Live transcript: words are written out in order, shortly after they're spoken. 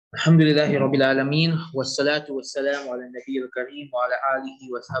Alhamdulillahi Rabbil Alameen, wassalatu wassalamu ala Nabi al-Kareem wa ala alihi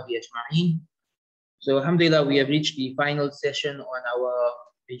wa sahbihi ajma'een. So Alhamdulillah, we have reached the final session on our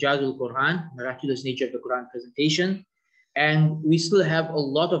Ijazul Quran, Miraculous Nature of the Quran presentation, and we still have a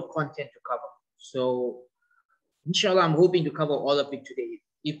lot of content to cover. So inshallah, I'm hoping to cover all of it today.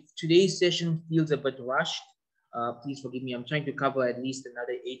 If today's session feels a bit rushed, please forgive me. I'm trying to cover at least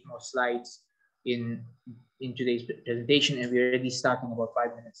another 8 more slides in today's presentation, and we're already starting about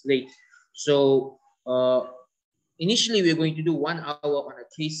 5 minutes late. So initially, we're going to do 1 hour on a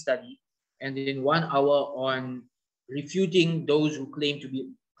case study, and then 1 hour on refuting those who claim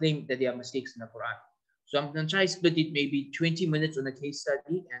that there are mistakes in the Quran. So I'm going to try to split it maybe 20 minutes on the case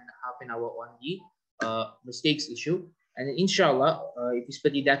study and half an hour on the mistakes issue. And then inshallah, if we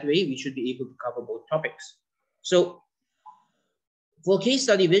split it that way, we should be able to cover both topics. So for case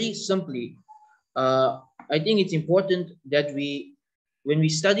study, very simply, I think it's important that when we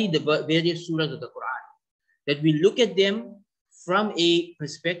study the various surahs of the Quran, that we look at them from a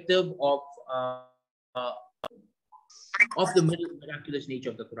perspective of the miraculous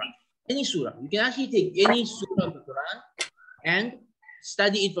nature of the Quran. Any surah, you can actually take any surah of the Quran and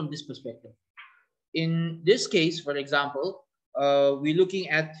study it from this perspective. In this case, for example, we're looking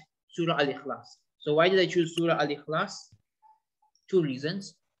at Surah Al-Ikhlas. So why did I choose Surah Al-Ikhlas? 2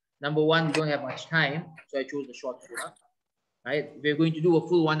 reasons. Number 1, we don't have much time, so I chose the short surah. Right? If we're going to do a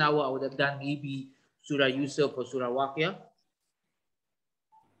full 1 hour, I would have done maybe Surah Yusuf or Surah Waqia.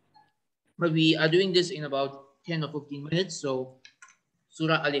 But we are doing this in about 10 or 15 minutes, so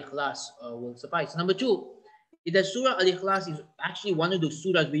Surah Al-Ikhlas will suffice. Number 2, is that Surah Al-Ikhlas is actually one of those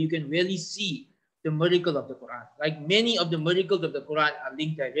surahs where you can really see the miracle of the Quran. Like many of the miracles of the Quran are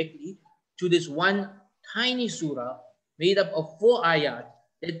linked directly to this one tiny surah made up of 4 ayat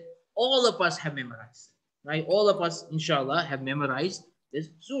that all of us have memorized. Right? All of us, inshallah, have memorized this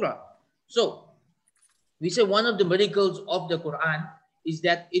surah. So, we say one of the miracles of the Quran is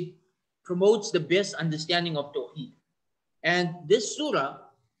that it promotes the best understanding of Tawheed. And this surah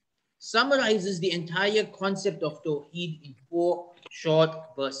summarizes the entire concept of Tawheed in 4 short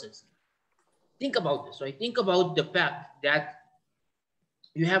verses. Think about this, right? Think about the fact that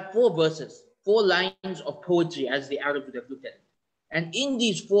you have 4 verses, 4 lines of poetry as the Arabs would have looked at it. And in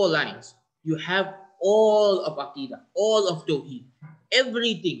these 4 lines, you have all of Aqidah, all of Tawheed.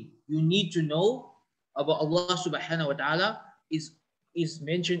 Everything you need to know about Allah subhanahu wa ta'ala is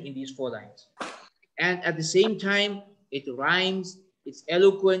mentioned in these 4 lines. And at the same time, it rhymes, it's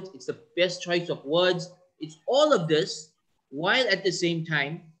eloquent, it's the best choice of words. It's all of this, while at the same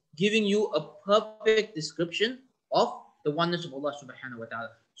time giving you a perfect description of the oneness of Allah subhanahu wa ta'ala.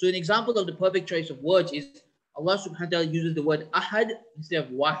 So an example of the perfect choice of words is Allah subhanahu wa ta'ala uses the word ahad instead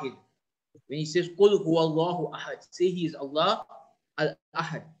of wahid. When he says Qul huwallahu ahad, say he is Allah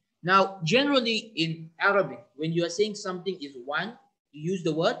al-ahad. Now, generally in Arabic, when you are saying something is one, you use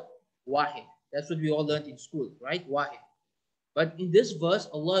the word wahid. That's what we all learned in school, right? Wahid. But in this verse,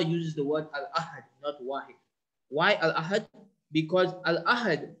 Allah uses the word al-ahad, not wahid. Why al-ahad? Because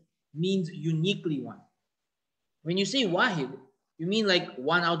al-ahad means uniquely one. When you say wahid, you mean like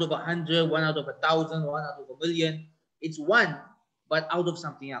 1 out of 100, 1 out of 1,000, 1 out of 1,000,000. It's one, but out of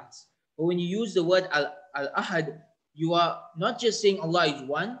something else. But when you use the word al-ahad, you are not just saying Allah is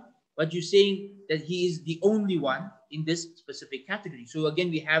one, but you're saying that He is the only one in this specific category. So again,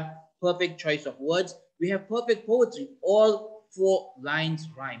 we have perfect choice of words. We have perfect poetry. All 4 lines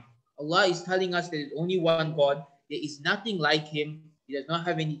rhyme. Allah is telling us that there's only one God. There is nothing like Him. He does not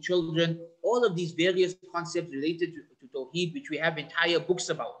have any children. All of these various concepts related to Tawheed, which we have entire books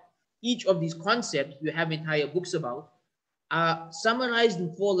about. Each of these concepts we have entire books about, are summarized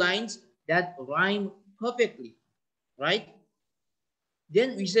in 4 lines that rhyme perfectly, right?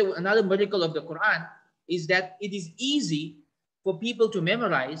 Then we say another miracle of the Quran is that it is easy for people to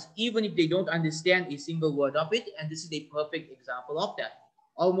memorize even if they don't understand a single word of it, and this is a perfect example of that.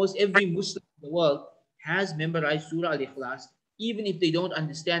 Almost every Muslim in the world has memorized Surah Al-Ikhlas, even if they don't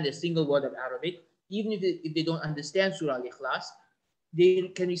understand a single word of Arabic, even if they don't understand Surah Al-Ikhlas,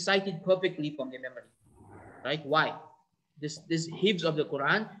 they can recite it perfectly from their memory, right? Why? This hifz of the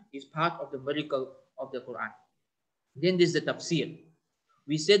Quran is part of the miracle of the Quran. Then there's the tafsir.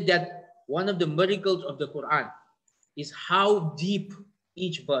 We said that one of the miracles of the Quran is how deep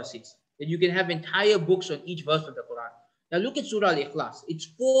each verse is. That you can have entire books on each verse of the Quran. Now look at Surah Al-Ikhlas. It's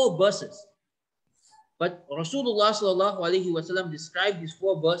 4 verses. But Rasulullah sallallahu alaihi wasallam described these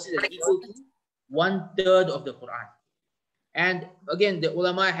 4 verses as equal to 1/3 of the Quran. And again, the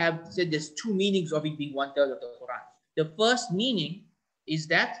ulama have said there's 2 meanings of it being 1/3 of the Quran. The first meaning is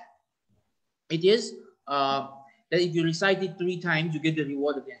that it is that if you recite it 3 times, you get the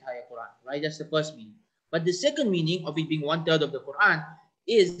reward of the entire Quran, right? That's the first meaning. But the second meaning of it being 1/3 of the Quran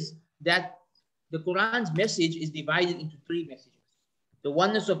is that the Quran's message is divided into 3 messages. The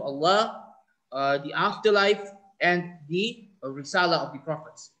oneness of Allah, the afterlife, and the risala of the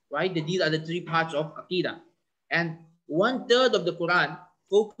prophets, right? These are the 3 parts of Aqidah. And 1/3 of the Quran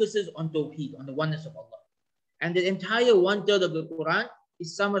focuses on Tawheed, on the oneness of Allah. And the entire 1/3 of the Quran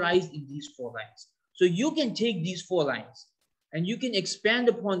is summarized in these 4 lines. So you can take these 4 lines and you can expand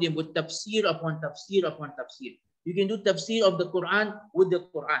upon them with tafsir upon tafsir upon tafsir. You can do tafsir of the Quran with the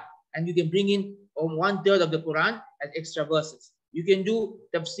Quran, and you can bring in 1/3 of the Quran as extra verses. You can do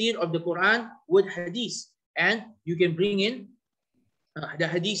tafsir of the Quran with hadith, and you can bring in the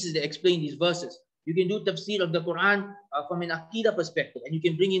hadiths that explain these verses. You can do tafsir of the Quran from an Aqidah perspective, and you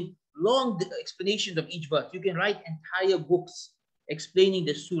can bring in long explanations of each verse. You can write entire books explaining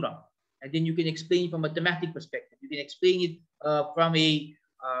the surah, and then you can explain it from a thematic perspective. You can explain it from a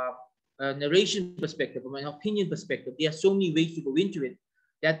narration perspective, from an opinion perspective. There are so many ways to go into it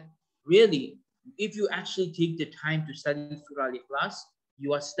that really, if you actually take the time to study Surah Al-Ikhlas,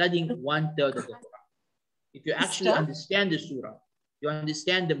 you are studying 1/3 of the Quran. If you actually understand the surah, you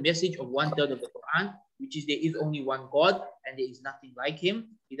understand the message of 1/3 of the Quran, which is there is only one God and there is nothing like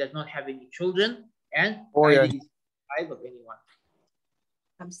him. He does not have any children, and neither is he of anyone.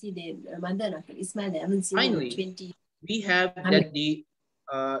 Finally, we have that the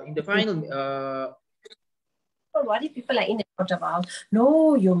in the final what if people are in and out about?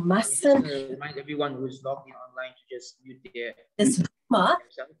 No, you mustn't. Remind everyone who is logged in online to just mute their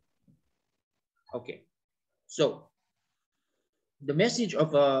okay. So the message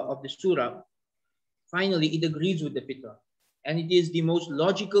of the surah, finally, it agrees with the fitrah, and it is the most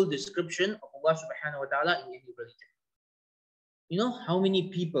logical description of Allah subhanahu wa ta'ala in any religion. You know how many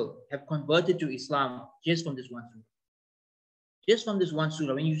people have converted to Islam just from this one surah? Just from this one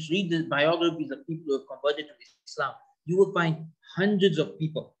surah. When you read the biographies of people who have converted to Islam, you will find hundreds of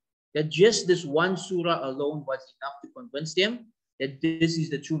people that just this one surah alone was enough to convince them that this is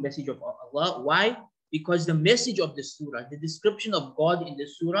the true message of Allah. Why? Because the message of the surah, the description of God in the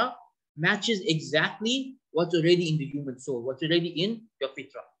surah, matches exactly what's already in the human soul, what's already in your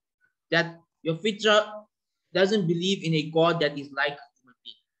fitrah. That your fitrah doesn't believe in a God that is like a human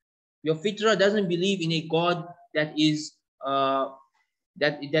being. Your fitrah doesn't believe in a God that is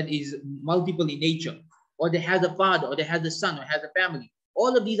that is multiple in nature, or that has a father, or that has a son, or has a family.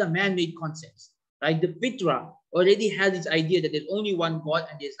 All of these are man-made concepts, right? The fitrah already has this idea that there's only one God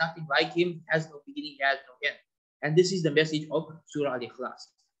and there's nothing like him, has no beginning, has no end. And this is the message of Surah Al-Ikhlas.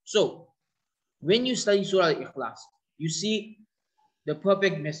 So when you study Surah Al-Ikhlas, you see the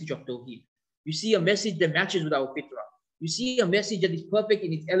perfect message of Tawheed. You see a message that matches with our fitrah. You see a message that is perfect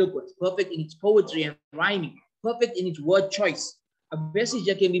in its eloquence, perfect in its poetry and rhyming, perfect in its word choice. A message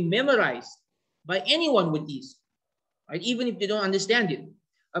that can be memorized by anyone with ease, right? Even if they don't understand it.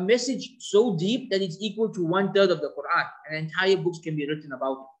 A message so deep that it's equal to 1/3 of the Quran, and entire books can be written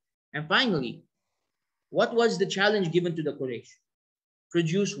about it. And finally, what was the challenge given to the Quraysh?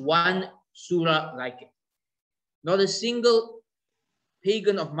 Produce one surah like it. Not a single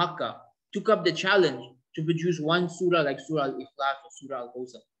pagan of Makkah took up the challenge to produce one surah like Surah Al-Ikhlas or Surah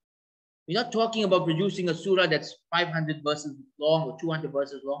Al-Kawthar. We're not talking about producing a surah that's 500 verses long or 200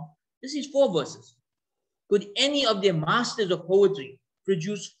 verses long. This is 4 verses. Could any of their masters of poetry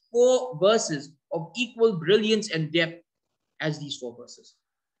produce 4 verses of equal brilliance and depth as these 4 verses?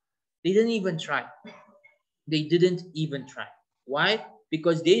 They didn't even try. They didn't even try. Why?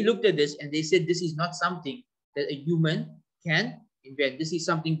 Because they looked at this and they said, this is not something that a human can invent. This is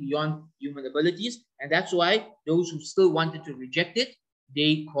something beyond human abilities. And that's why those who still wanted to reject it,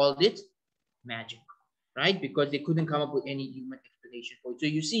 they called it magic, right? Because they couldn't come up with any human explanation for it. So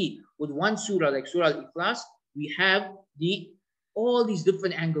you see, with one surah like Surah Al-Ikhlas, we have all these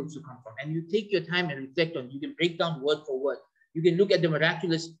different angles to come from. And you take your time and reflect on it. You can break down word for word. You can look at the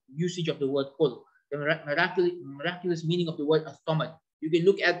miraculous usage of the word qul, the miraculous meaning of the word as-samad. You can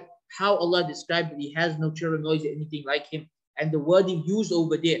look at how Allah described that he has no children, nor is there anything like him. And the wording used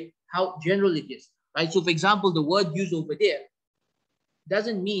over there, how general it is, right? So for example, the word used over there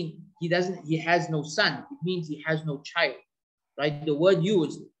doesn't mean he has no son. It means he has no child, right? The word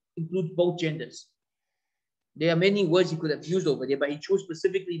used includes both genders. There are many words he could have used over there, but he chose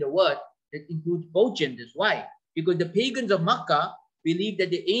specifically the word that includes both genders. Why? Because the pagans of Makkah believed that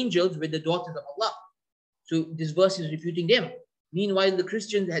the angels were the daughters of Allah. So this verse is refuting them. Meanwhile, the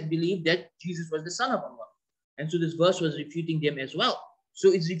Christians had believed that Jesus was the son of Allah. And so this verse was refuting them as well.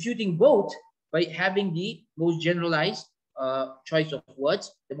 So it's refuting both by having the most generalized choice of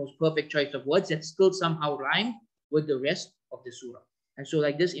words, the most perfect choice of words that still somehow rhyme, with the rest of the surah. And so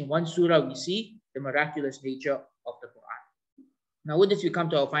like this, in one surah, we see the miraculous nature of the Quran. Now with this, we come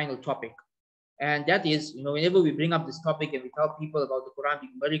to our final topic. And that is, whenever we bring up this topic and we tell people about the Quran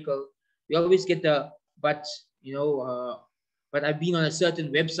being a miracle, we always get but I've been on a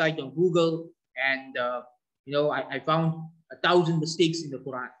certain website on Google and, I found 1,000 mistakes in the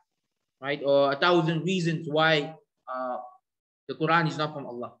Quran, right? Or 1,000 reasons why the Quran is not from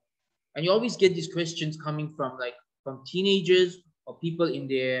Allah. And you always get these questions coming from teenagers or people in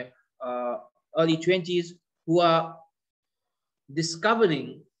their early 20s who are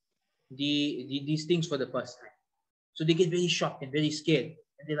discovering these things for the first time. So they get very shocked and very scared.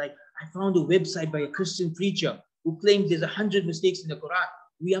 And they're like, I found a website by a Christian preacher who claims there's 100 mistakes in the Quran.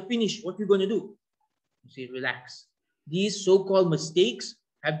 We are finished. What are we going to do? You say, relax. These so-called mistakes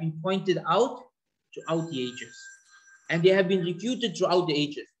have been pointed out throughout the ages. And they have been refuted throughout the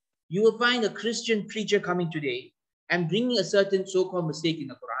ages. You will find a Christian preacher coming today and bringing a certain so-called mistake in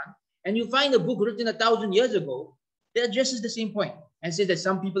the Quran. And you find a book written 1,000 years ago that addresses the same point and says that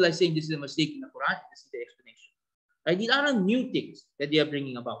some people are saying this is a mistake in the Quran. This is the explanation. Right? These aren't new things that they are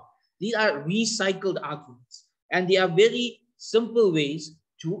bringing about. These are recycled arguments. And they are very simple ways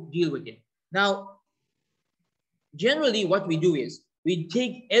to deal with it. Now, generally what we do is we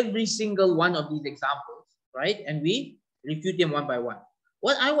take every single one of these examples, right? And we refute them one by one.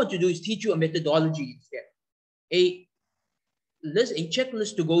 What I want to do is teach you a methodology instead. A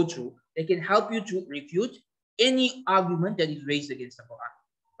checklist to go through that can help you to refute any argument that is raised against the Quran,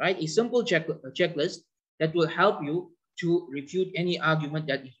 right? A simple checklist that will help you to refute any argument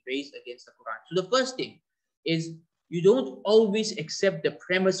that is raised against the Quran. So the first thing is you don't always accept the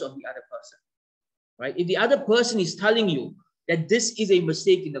premise of the other person, right? If the other person is telling you that this is a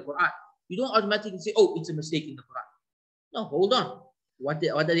mistake in the Quran, you don't automatically say, oh, it's a mistake in the Quran. No, hold on. What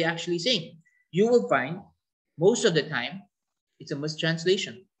are they actually saying? You will find most of the time it's a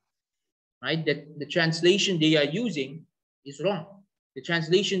mistranslation, right? That the translation they are using is wrong. The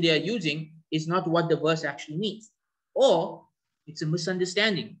translation they are using is not what the verse actually means. Or it's a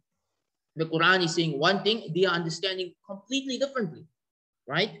misunderstanding. The Quran is saying one thing, they are understanding completely differently,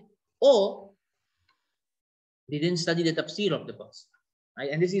 right? Or they didn't study the tafsir of the verse, right?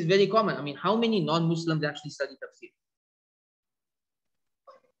 And this is very common. I mean, how many non-Muslims actually study tafsir?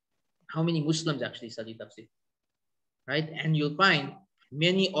 How many Muslims actually study tafsir, right? And you'll find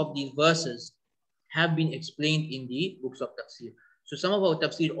many of these verses have been explained in the books of tafsir. So some of our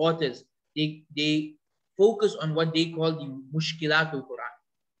tafsir authors, they focus on what they call the mushkilatul Quran,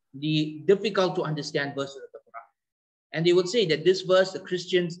 the difficult to understand verses of the Quran. And they would say that this verse, the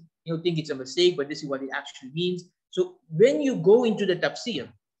Christians think it's a mistake, but this is what it actually means. So when you go into the tafsir,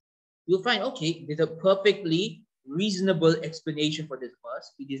 you'll find, okay, there's a perfectly reasonable explanation for this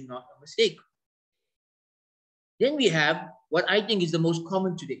verse. It is not a mistake. Then we have what I think is the most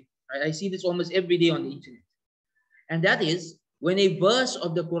common today. Right? I see this almost every day on the internet. And that is when a verse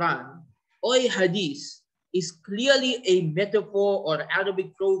of the Quran or a hadith is clearly a metaphor or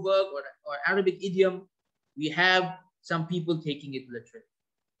Arabic proverb or Arabic idiom, we have some people taking it literally.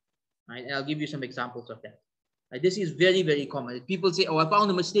 Right? And I'll give you some examples of that. Right? This is very, very common. People say, oh, I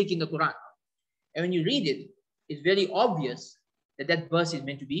found a mistake in the Quran. And when you read it, it's very obvious that that verse is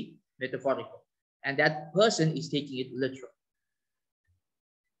meant to be metaphorical. And that person is taking it literal.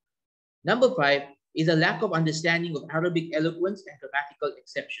 Number 5 is a lack of understanding of Arabic eloquence and grammatical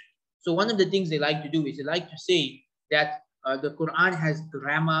exception. So one of the things they like to do is they like to say that the Quran has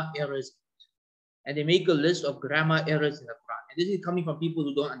grammar errors. And they make a list of grammar errors in the Quran. And this is coming from people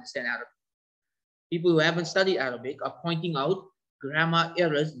who don't understand Arabic. People who haven't studied Arabic are pointing out grammar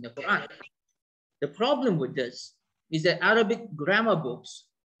errors in the Quran. The problem with this is that Arabic grammar books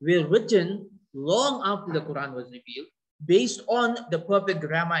were written long after the Quran was revealed based on the perfect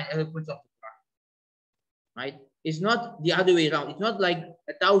grammar and eloquence of the Quran. Right? It's not the other way around. It's not like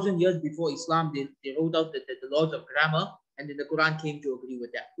 1,000 years before Islam, they wrote out the laws of grammar and then the Quran came to agree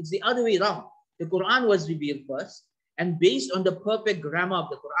with that. It's the other way around. The Quran was revealed first, and based on the perfect grammar of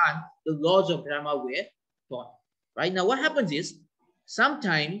the Quran, the laws of grammar were taught. Right? Now, what happens is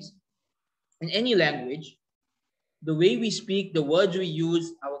sometimes in any language, the way we speak, the words we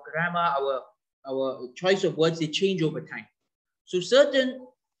use, our grammar, our choice of words, they change over time. So certain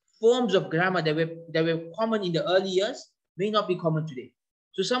forms of grammar that were common in the early years may not be common today.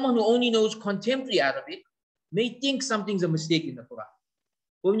 So someone who only knows contemporary Arabic may think something's a mistake in the Quran.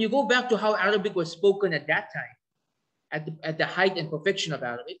 But when you go back to how Arabic was spoken at that time, at the height and perfection of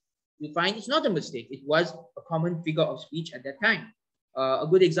Arabic, you find it's not a mistake. It was a common figure of speech at that time. A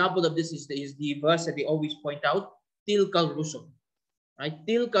good example of this is the verse that they always point out, Tilkal Rusul. Right?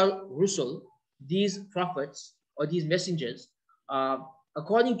 Tilkal Rusul, these prophets or these messengers,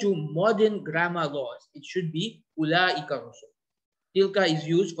 according to modern grammar laws, it should be ulaika rusul. Tilka is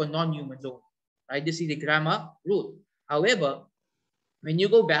used for non-humans only, right? This is the grammar rule. However, when you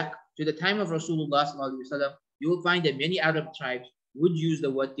go back to the time of Rasulullah sallallahu alaihi wasallam, you will find that many Arab tribes would use the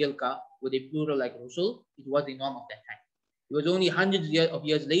word tilka with a plural like rusul. It was the norm of that time. It was only hundreds of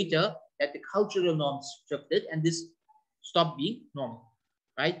years later that the cultural norms shifted and this stopped being normal,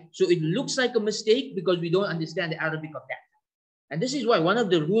 right? So it looks like a mistake because we don't understand the Arabic of that. And this is why one of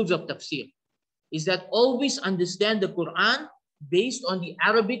the rules of tafsir is that always understand the Quran based on the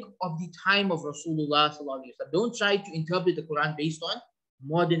Arabic of the time of Rasulullah sallallahu alaihi wasallam. Don't try to interpret the Quran based on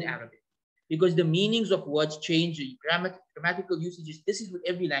modern Arabic, because the meanings of words change, the grammatical usages. This is with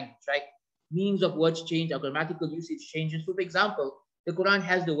every language, right? Meanings of words change, our grammatical usage changes. So, for example, the Quran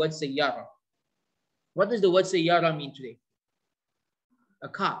has the word sayyara. What does the word sayyara mean today? A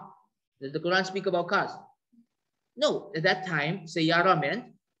car. Does the Quran speak about cars? No. At that time, sayyara meant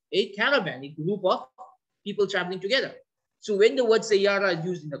a caravan, a group of people traveling together. So when the word sayyara is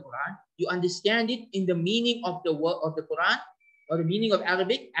used in the Quran, you understand it in the meaning of the word of the Quran or the meaning of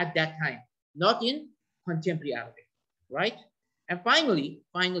Arabic at that time, not in contemporary Arabic, right? And finally,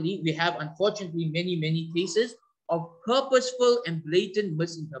 we have unfortunately many cases of purposeful and blatant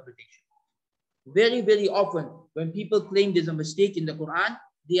misinterpretation. Very, very often when people claim there's a mistake in the Quran,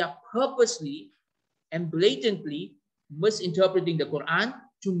 they are purposely and blatantly misinterpreting the Quran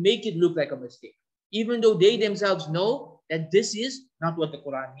to make it look like a mistake, even though they themselves know that this is not what the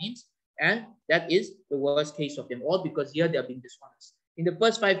Quran means, and that is the worst case of them all, because here they are being dishonest. In the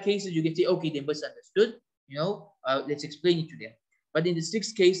first 5 cases, you can say, okay, they misunderstood, let's explain it to them. But in the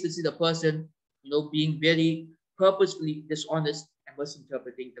 6th case, this is a person, being very purposefully dishonest and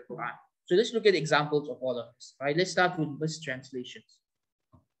misinterpreting the Quran. So let's look at examples of all of this, right? Let's start with mistranslations.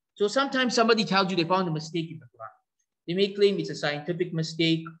 So sometimes somebody tells you they found a mistake in the Quran. They may claim it's a scientific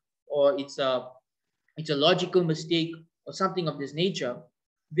mistake, or it's a logical mistake, or something of this nature.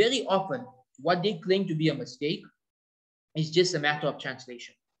 Very often, what they claim to be a mistake is just a matter of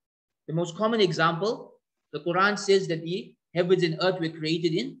translation. The most common example, the Quran says that the heavens and earth were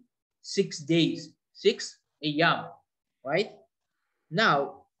created in 6 days, 6 ayyam, right?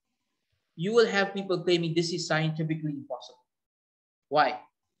 Now, you will have people claiming this is scientifically impossible. Why?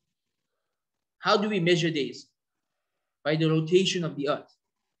 How do we measure days? By the rotation of the earth.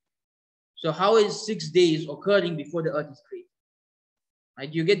 So how is 6 days occurring before the earth is created?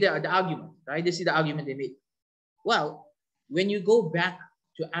 Right? You get the argument, right? This is the argument they made. Well, when you go back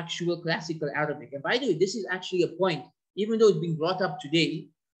to actual classical Arabic, and by the way, this is actually a point, even though it's being brought up today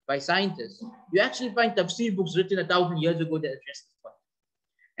by scientists, you actually find tafsir books written 1,000 years ago that address this point.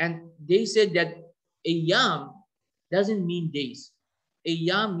 And they said that ayyam doesn't mean days.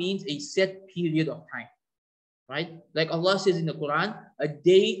 Ayyam means a set period of time, right? Like Allah says in the Quran, a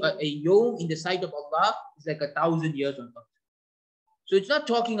day, a yom in the sight of Allah is like 1,000 years on earth. So it's not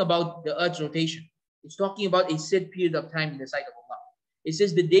talking about the earth's rotation. It's talking about a set period of time in the sight of Allah. It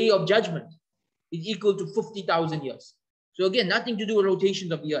says the day of judgment is equal to 50,000 years. So again, nothing to do with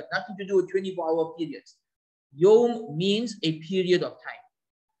rotations of the earth, nothing to do with 24-hour periods. Yom means a period of time.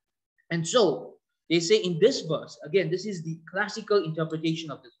 And so they say in this verse, again, this is the classical interpretation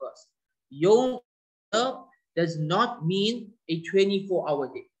of this verse. Yom does not mean a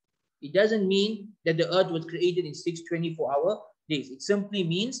 24-hour day. It doesn't mean that the earth was created in 6 24-hour days. It simply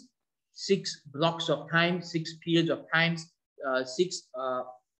means 6 blocks of time, 6 periods of times, 6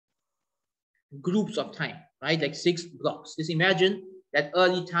 groups of time, right? Like 6 blocks. Just imagine that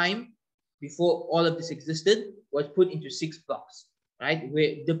early time before all of this existed was put into 6 blocks, right?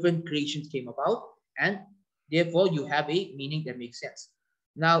 Where different creations came about, and therefore you have a meaning that makes sense.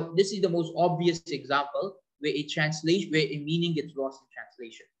 Now, this is the most obvious example where a meaning gets lost in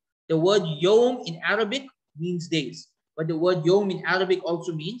translation. The word yom in Arabic means days, but the word yom in Arabic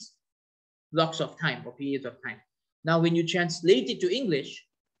also means blocks of time or periods of time. Now, when you translate it to English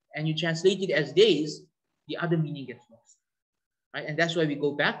and you translate it as days, the other meaning gets lost, right? And that's why we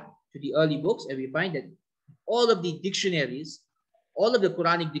go back to the early books and we find that all of the dictionaries, all of the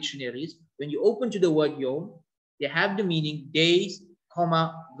Quranic dictionaries, when you open to the word yom, they have the meaning days,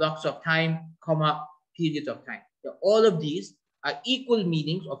 comma, blocks of time, comma, periods of time. All of these are equal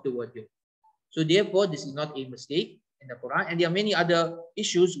meanings of the word yom. So therefore, this is not a mistake in the Quran. And there are many other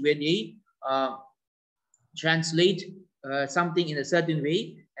issues where they translate something in a certain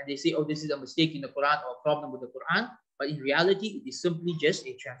way and they say, oh, this is a mistake in the Quran or a problem with the Quran. But in reality, it is simply just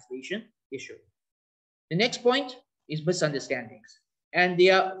a translation issue. The next point is misunderstandings. And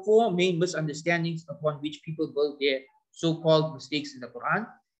there are 4 main misunderstandings upon which people build their so-called mistakes in the Quran.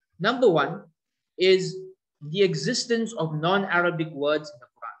 Number 1 is the existence of non-Arabic words in the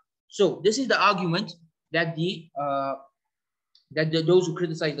Quran. So this is the argument that those who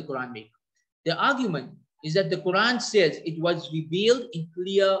criticize the Quran make. The argument is that the Quran says it was revealed in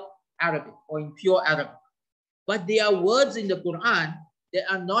clear Arabic or in pure Arabic. But there are words in the Quran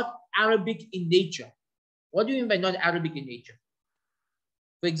that are not Arabic in nature. What do you mean by not Arabic in nature?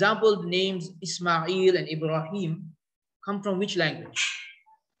 For example, the names Ismail and Ibrahim come from which language?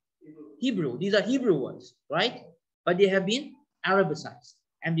 Hebrew. These are Hebrew words, right? But they have been Arabicized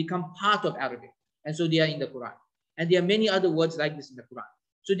and become part of Arabic. And so they are in the Quran. And there are many other words like this in the Quran.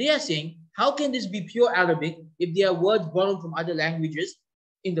 So they are saying, how can this be pure Arabic if there are words borrowed from other languages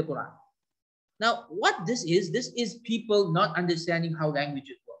in the Quran? Now, what this is people not understanding how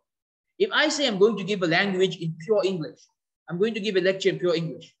languages work. If I say I'm going to give a language in pure English, I'm going to give a lecture in pure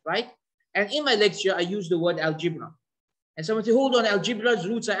English, right? And in my lecture, I use the word algebra. And someone say, hold on, algebra's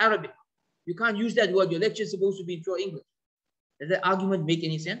roots are Arabic. You can't use that word. Your lecture is supposed to be in pure English. Does that argument make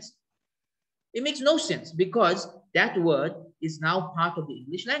any sense? It makes no sense because that word is now part of the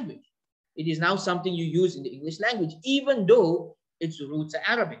English language. It is now something you use in the English language, even though its roots are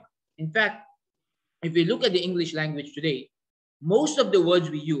Arabic. In fact, if we look at the English language today, most of the words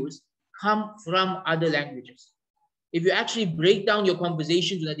we use come from other languages. If you actually break down your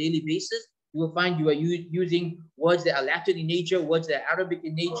conversations on a daily basis, you will find you are using words that are Latin in nature, words that are Arabic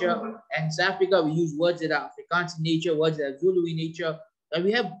in nature. And in South Africa, we use words that are Afrikaans in nature, words that are Zulu in nature. And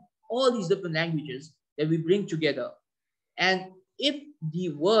we have all these different languages that we bring together. And if the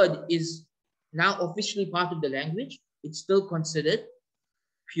word is now officially part of the language, it's still considered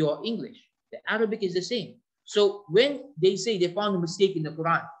pure English. The Arabic is the same. So when they say they found a mistake in the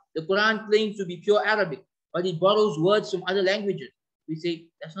Quran claims to be pure Arabic, but it borrows words from other languages. We say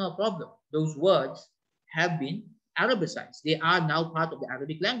that's not a problem. Those words have been Arabicized. They are now part of the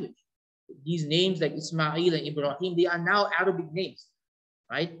Arabic language. These names like Ismail and Ibrahim, they are now Arabic names,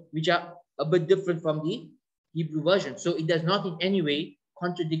 right? Which are a bit different from the Hebrew version. So it does not in any way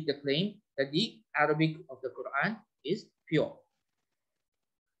contradict the claim that the Arabic of the Quran is pure.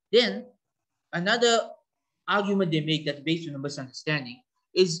 Then another argument they make that's based on a misunderstanding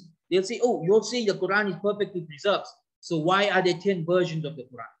is they'll say, oh, you're saying the Quran is perfectly preserved. So why are there 10 versions of the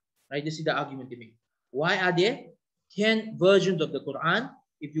Quran? Right? This is the argument they make. Why are there 10 versions of the Quran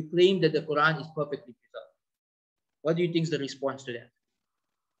if you claim that the Quran is perfectly preserved? What do you think is the response to that?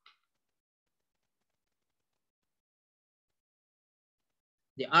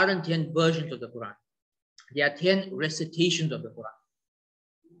 There aren't 10 versions of the Quran. There are 10 recitations of the Quran.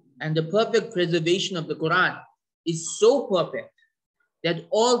 And the perfect preservation of the Quran is so perfect that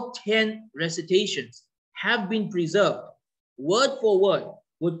all 10 recitations have been preserved word for word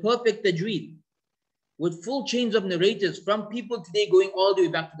with perfect tajweed, with full chains of narrators from people today going all the way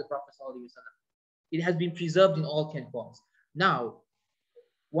back to the Prophet ﷺ. It has been preserved in all 10 forms. Now,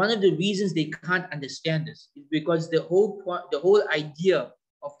 one of the reasons they can't understand this is because the whole idea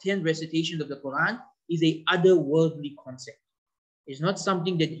of 10 recitations of the Quran is a otherworldly concept. It's not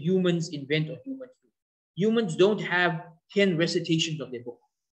something that humans invent or humans do. Humans don't have 10 recitations of their book,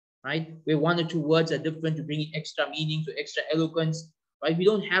 right? Where one or two words are different to bring in extra meaning, to extra eloquence, right? We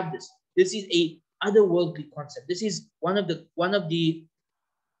don't have this. This is a otherworldly concept. This is one of the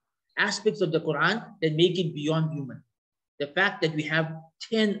aspects of the Quran that make it beyond human. The fact that we have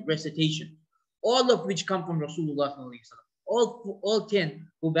 10 recitations, all of which come from Rasulullah. All 10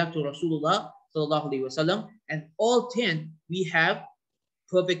 go back to Rasulullah, and all 10 we have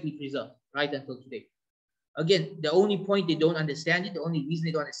perfectly preserved right until today. Again, the only point they don't understand it, the only reason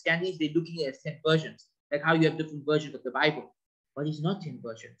they don't understand it is they're looking at 10 versions, like how you have different versions of the Bible. But it's not 10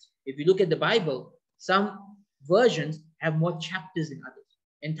 versions. If you look at the Bible, some versions have more chapters than others.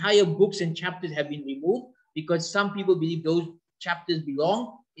 Entire books and chapters have been removed because some people believe those chapters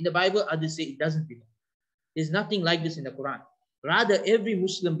belong in the Bible, others say it doesn't belong. There's nothing like this in the Quran. Rather, every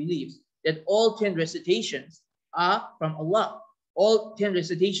Muslim believes that all 10 recitations are from Allah. All 10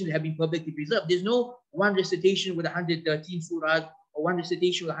 recitations have been perfectly preserved. There's no one recitation with 113 surahs, or one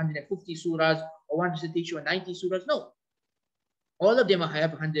recitation with 150 surahs, or one recitation with 90 surahs. No. All of them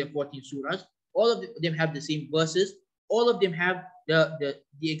have 114 surahs. All of them have the same verses. All of them have the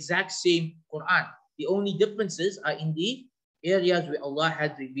exact same Quran. The only differences are in the areas where Allah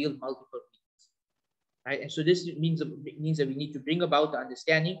has revealed multiple meanings. Right? And so this means that we need to bring about the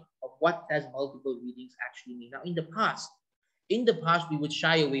understanding of what does multiple readings actually mean. Now, in the past, we would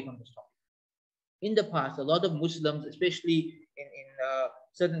shy away from this topic. In the past, a lot of Muslims, especially in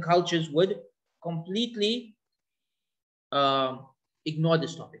certain cultures, would completely ignore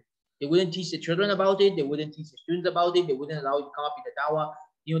this topic. They wouldn't teach their children about it. They wouldn't teach their students about it. They wouldn't allow it to come up in the dawah.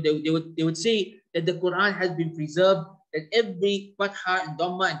 they would say that the Quran has been preserved, that every fatha and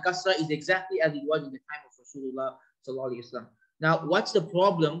dhamma and kasra is exactly as it was in the time of Rasulullah sallallahu alaihi wasallam. Now, what's the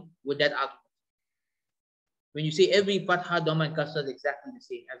problem with that argument? When you say every fatha, dhamma, and kasra is exactly the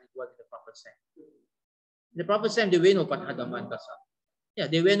same as it was in the Prophet's time. In the Prophet's time, there were no fatha, dhamma, and kasra. Yeah,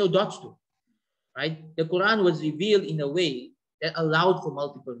 there were no dots too. Right? The Quran was revealed in a way that allowed for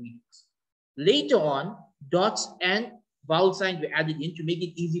multiple meanings. Later on, dots and vowel signs were added in to make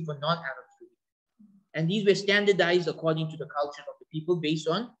it easy for non-Arabs to read. And these were standardized according to the culture of the people based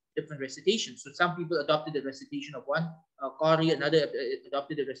on different recitations. So some people adopted the recitation of one Qari, another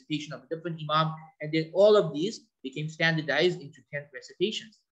adopted the recitation of a different Imam, and then all of these became standardized into 10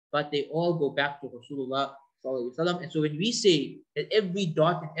 recitations. But they all go back to Rasulullah sallallahu alaihi wasallam. And so when we say that every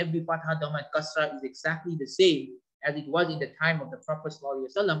dot and every fatha, dhamma, and kasra is exactly the same as it was in the time of the Prophet sallallahu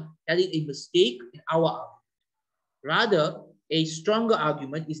alaihi wasallam, that is a mistake in our argument. Rather, a stronger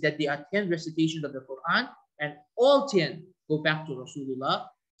argument is that there are 10 recitations of the Quran, and all 10 go back to Rasulullah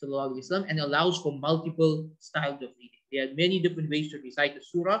sallallahu alaihi wasallam and allows for multiple styles of reading. There are many different ways to recite the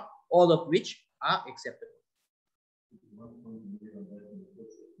surah, all of which are acceptable.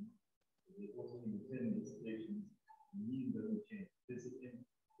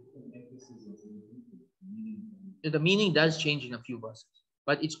 The meaning does change in a few verses,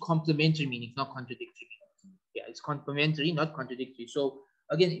 but it's complementary meaning, not contradictory meaning. Yeah, it's complementary, not contradictory. So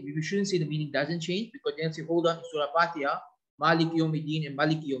again, we shouldn't say the meaning doesn't change, because then say, hold on, Surah Fatiha, Malik Yawmiddin and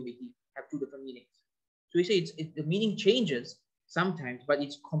Malik Yawmiddin have two different meanings. So we say the meaning changes sometimes, but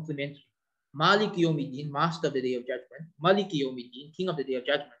it's complementary. Malik Yawmiddin, Master of the Day of Judgment. Malik Yawmiddin, King of the Day of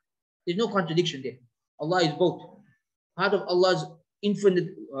Judgment. There's no contradiction there. Allah is both. Part of Allah's infinite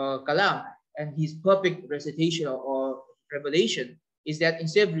kalam and his perfect recitation or revelation is that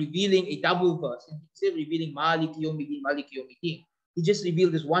instead of revealing a double verse, instead of revealing Malik Yawmiddin, Malik Yawmiddin, he just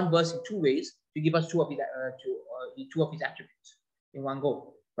revealed this one verse in two ways to give us two of his attributes in one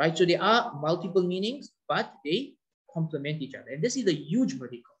go. Right? So there are multiple meanings, but they complement each other. And this is a huge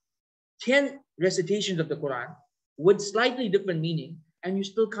miracle. 10 recitations of the Quran with slightly different meaning, and you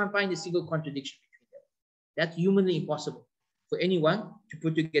still can't find a single contradiction between them. That's humanly impossible for anyone to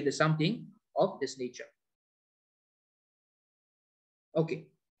put together something of this nature. Okay.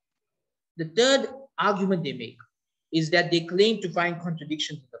 The third argument they make is that they claim to find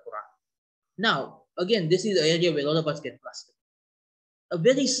contradictions in the Quran. Now, again, this is an area where a lot of us get flustered. A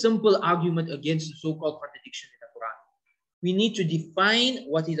very simple argument against the so-called contradiction in the Quran. We need to define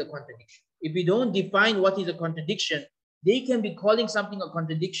what is a contradiction. If we don't define what is a contradiction, they can be calling something a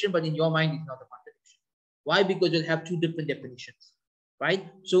contradiction, but in your mind, it's not a contradiction. Why? Because you'll have two different definitions, right?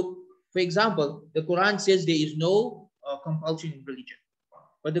 So, for example, the Quran says there is no compulsion in religion,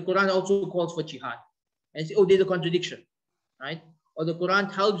 but the Quran also calls for jihad. And say, oh, there's a contradiction, right? Or the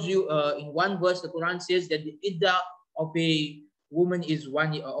Quran tells you in one verse, the Quran says that the iddah of a woman is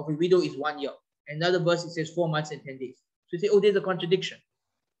 1 year, of a widow is 1 year. Another verse, it says 4 months and 10 days. So you say, oh, there's a contradiction.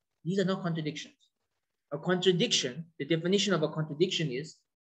 These are not contradictions. A contradiction, the definition of a contradiction is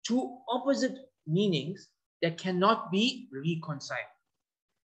two opposite meanings that cannot be reconciled.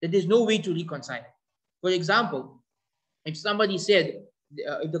 That there's no way to reconcile it. For example, if somebody said,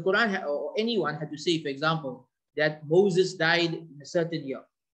 if the Quran or anyone had to say, for example, that Moses died in a certain year,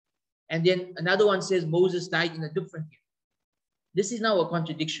 and then another one says Moses died in a different year. This is now a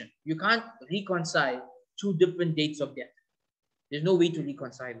contradiction. You can't reconcile two different dates of death. There's no way to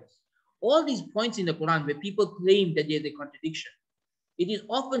reconcile this. All these points in the Quran where people claim that there's a contradiction, it is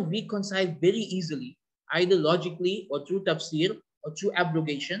often reconciled very easily, either logically or through tafsir or through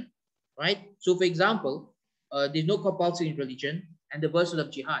abrogation, right? So for example, there's no compulsory in religion and the verses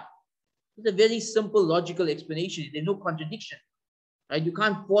of jihad. It's a very simple logical explanation. There's no contradiction, right? You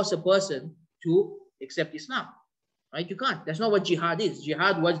can't force a person to accept Islam, right? You can't. That's not what jihad is.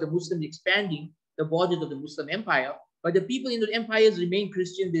 Jihad was the Muslims expanding the borders of the Muslim empire, but the people in the empires remain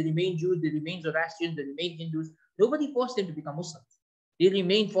Christian, they remain Jews, they remain Zoroastrians, they remain Hindus. Nobody forced them to become Muslims. They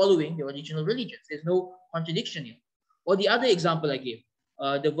remain following the original religions. There's no contradiction here. Or the other example I gave,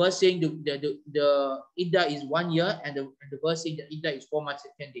 the verse saying the iddah is 1 year and the verse saying the iddah is 4 months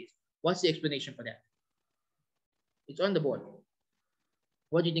and 10 days. What's the explanation for that? It's on the board.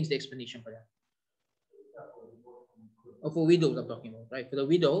 What do you think is the explanation for that? Oh, for widows I'm talking about, right? For the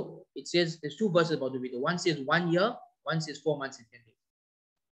widow, it says, there's two verses about the widow. One says 1 year, one says 4 months and 10 days.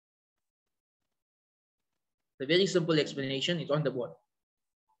 The very simple explanation is on the board.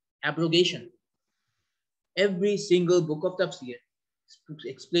 Abrogation. Every single book of tafsir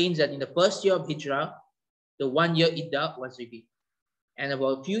explains that in the first year of Hijrah, the 1 year iddah was revealed. And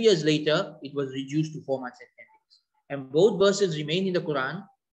about a few years later, it was reduced to 4 months and 10 days. And both verses remain in the Quran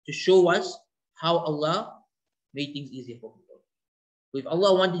to show us how Allah made things easier for people. So if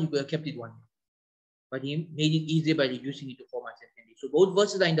Allah wanted, He could have kept it 1 year. But He made it easier by reducing it to 4 months and 10 days. So both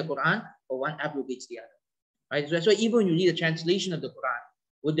verses are in the Quran, but one abrogates the other. Right? So that's why even when you read the translation of the Quran,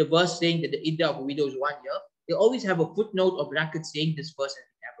 with the verse saying that the iddah of a widow is 1 year, they always have a footnote or bracket saying this verse has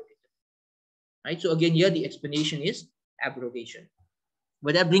been abrogated. Right? So again, here the explanation is abrogation.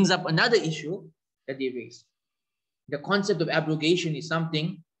 But that brings up another issue that they raise. The concept of abrogation is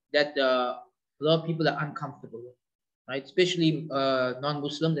something that a lot of people are uncomfortable with, right? Especially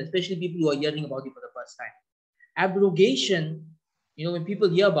non-Muslims, especially people who are hearing about it for the first time. Abrogation, when people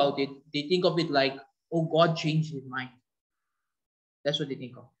hear about it, they think of it like, oh, God changed His mind. That's what they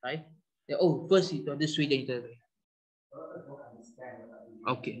think of, right? First He this way, then the way.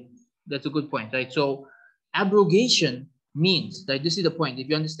 Okay, that's a good point, right? So abrogation means that this is the point. If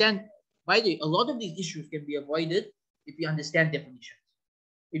you understand, by the way, a lot of these issues can be avoided if you understand definitions.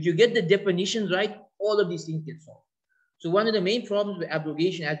 If you get the definitions right, all of these things get solved. So one of the main problems with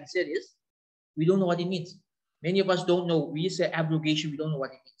abrogation, as we said, is we don't know what it means. Many of us don't know. We say abrogation, we don't know what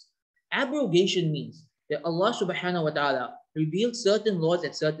it means. Abrogation means that Allah subhanahu wa ta'ala revealed certain laws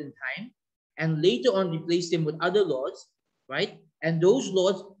at certain time and later on replaced them with other laws, right? And those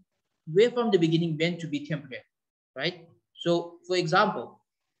laws were from the beginning meant to be temporary, right? So for example,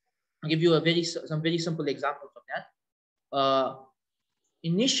 I'll give you some very simple examples of that.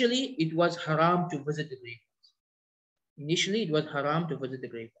 Initially, it was haram to visit the graveyards. Initially, it was haram to visit the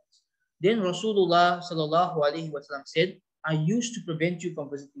graveyards. Then Rasulullah sallallahu alaihi wasallam said, I used to prevent you from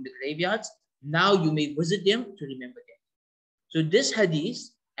visiting the graveyards. Now you may visit them to remember them. So this hadith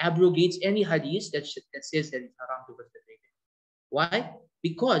abrogates any hadith that says that it's haram to visit the graveyard. Why?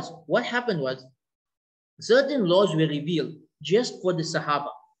 Because what happened was certain laws were revealed just for the Sahaba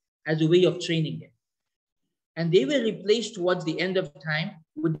as a way of training them. And they were replaced towards the end of time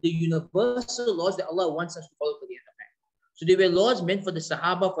with the universal laws that Allah wants us to follow for the end of time. So they were laws meant for the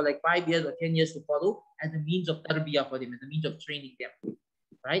Sahaba for like 5 years or 10 years to follow as a means of tarbiyah for them, as a means of training them.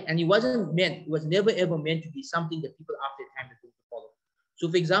 Right? And it was never ever meant to be something that people after time are going to follow. So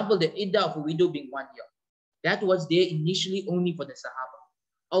for example, the iddah of a widow being 1 year, that was there initially only for the Sahaba.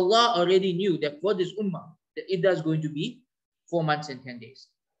 Allah already knew that for this ummah, the iddah is going to be 4 months and 10 days.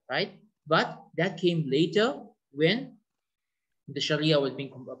 Right? But that came later when the Sharia was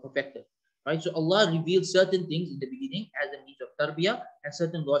being perfected. Right? So Allah revealed certain things in the beginning as a means of tarbiyah, and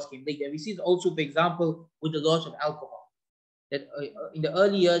certain laws came later. We see it also, for example, with the laws of alcohol. That in the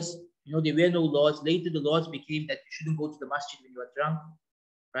early years, there were no laws. Later, the laws became that you shouldn't go to the masjid when you are drunk.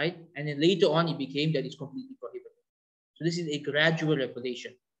 Right? And then later on, it became that it's completely prohibited. So this is a gradual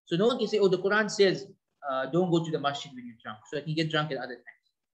revelation. So no one can say, oh, the Quran says, don't go to the masjid when you're drunk, so I can get drunk at other times.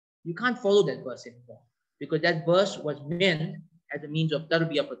 You can't follow that verse anymore, because that verse was meant as a means of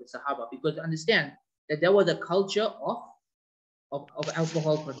tarbiyah for the Sahaba. Because understand that there was a culture of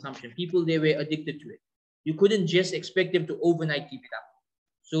alcohol consumption. People, they were addicted to it. You couldn't just expect them to overnight keep it up.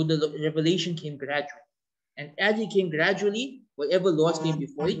 So the revelation came gradually. And as it came gradually, whatever laws came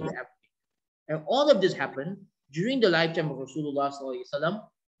before it were abrogated. And all of this happened during the lifetime of Rasulullah sallallahu alaihi wasallam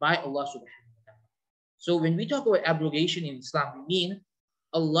by Allah subhanahu wa ta'ala. So when we talk about abrogation in Islam, we mean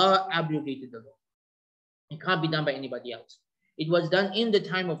Allah abrogated the law. It can't be done by anybody else. It was done in the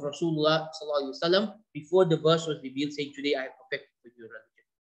time of Rasulullah sallallahu alaihi wasallam before the verse was revealed saying, today I have perfected for you religion.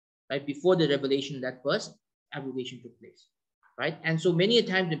 Right? Before the revelation of that verse, abrogation took place. Right? And so many a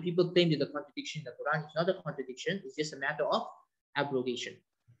times when people claim there's a contradiction in the Quran, it's not a contradiction, it's just a matter of abrogation.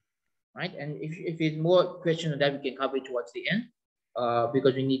 Right? And if there's more questions on that, we can cover it towards the end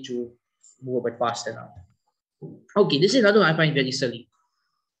because we need to move a bit faster now. Okay, this is another one I find very silly.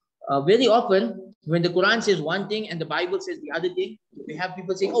 Very often, when the Quran says one thing and the Bible says the other thing, we have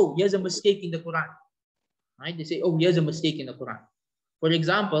people say, oh, here's a mistake in the Quran. Right? They say, oh, here's a mistake in the Quran. For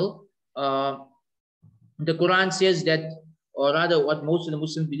example, the Quran says that, or rather what most of the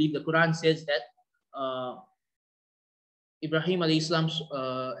Muslims believe, the Quran says that Ibrahim alayhi salam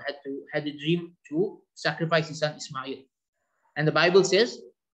had a dream to sacrifice his son Ismail. And the Bible says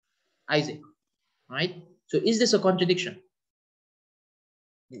Isaac. Right? So is this a contradiction?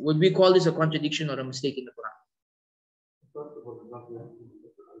 Would we call this a contradiction or a mistake in the Quran?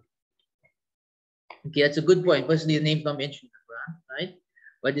 Okay, that's a good point. Firstly, the name's not mentioned in the Quran, right?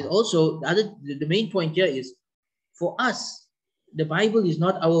 But it's also the main point here is, for us, the Bible is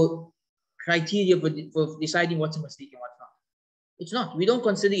not our criteria for deciding what's a mistake and what's not. It's not. We don't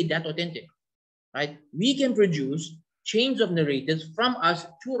consider it that authentic, right? We can produce chains of narrators from us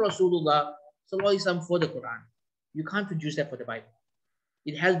to Rasulullah sallallahu alaihi wasallam for the Quran. You can't produce that for the Bible.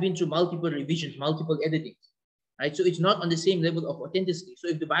 It has been through multiple revisions, multiple editings, right? So it's not on the same level of authenticity. So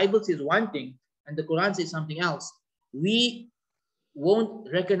if the Bible says one thing and the Quran says something else, we won't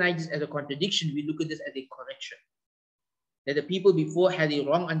recognize this as a contradiction. We look at this as a correction. That the people before had a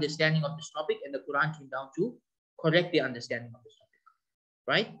wrong understanding of this topic, and the Quran came down to correct their understanding of this topic,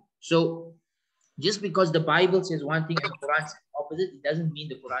 right? So just because the Bible says one thing and the Quran says opposite, it doesn't mean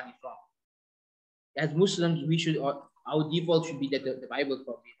the Quran is wrong. As Muslims, we should, our default should be that the Bible is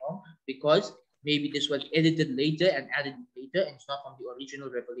probably wrong, because maybe this was edited later and added later, and it's not from the original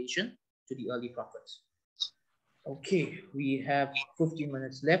revelation to the early prophets. Okay, we have 15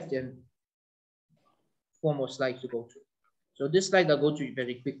 minutes left and 4 more slides to go through. So this slide I'll go through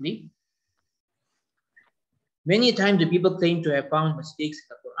very quickly. Many times the people claim to have found mistakes in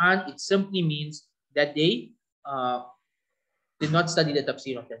the Quran. It simply means that they did not study the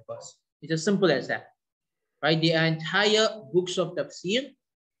tafsir of that verse. It's as simple as that, right? There are entire books of tafsir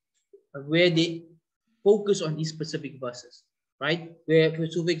where they focus on these specific verses, right?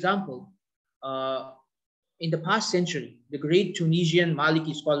 So for example, in the past century, the great Tunisian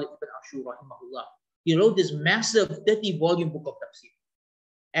Maliki scholar Ibn Ashur, rahimahullah, he wrote this massive 30-volume book of tafsir.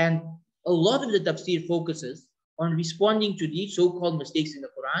 And a lot of the tafsir focuses on responding to the so-called mistakes in the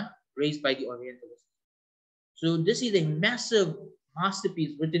Quran raised by the Orientalists. So this is a massive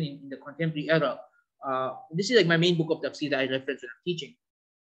masterpiece written in the contemporary era. This is like my main book of tafsir that I reference when I'm teaching,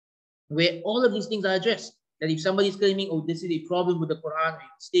 where all of these things are addressed. That if somebody is claiming, oh, this is a problem with the Quran, or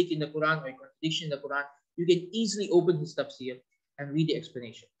a mistake in the Quran, or a contradiction in the Quran, you can easily open his tafsir and read the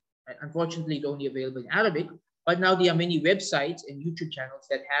explanation. And unfortunately, it's only available in Arabic, but now there are many websites and YouTube channels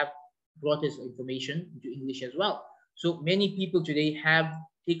that have brought this information into English as well. So many people today have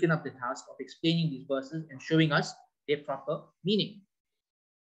taken up the task of explaining these verses and showing us their proper meaning.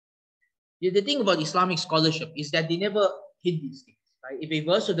 The thing about Islamic scholarship is that they never hid these things, right? If a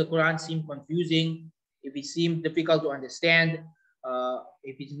verse of the Quran seemed confusing, if it seemed difficult to understand,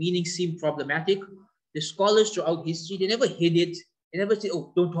 if its meaning seemed problematic, the scholars throughout history, they never hid it. They never said,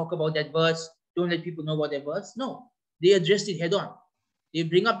 oh, don't talk about that verse. Don't let people know about that verse. No, they addressed it head on. They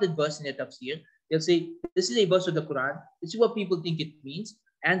bring up that verse in their tafsir. They'll say, this is a verse of the Quran. This is what people think it means.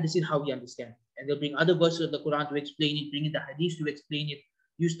 And this is how we understand it. And they'll bring other verses of the Quran to explain it, bring in the hadith to explain it,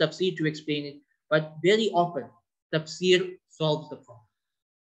 use tafsir to explain it. But very often, tafsir solves the problem.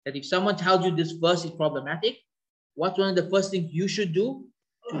 That if someone tells you this verse is problematic, what's one of the first things you should do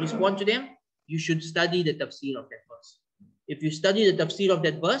to respond to them? You should study the tafsir of that verse. If you study the tafsir of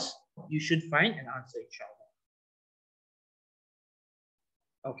that verse, you should find an answer, inshallah.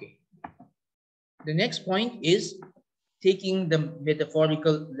 Okay. The next point is taking the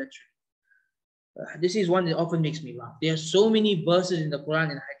metaphorical literally. This is one that often makes me laugh. There are so many verses in the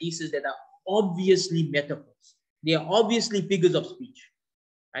Quran and hadiths that are obviously metaphors. They are obviously figures of speech.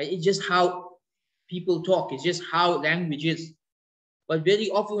 Right? It's just how people talk. It's just how language is. But very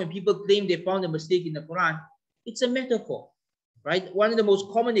often when people claim they found a mistake in the Quran, it's a metaphor. Right? One of the most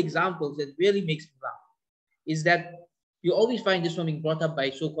common examples that really makes me laugh is that you always find this one being brought up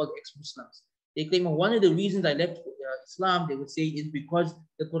by so-called ex-Muslims. They claim one of the reasons I left Islam, they would say, is because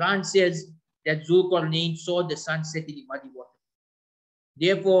the Quran says that Zulqarnain saw the sun setting in muddy water.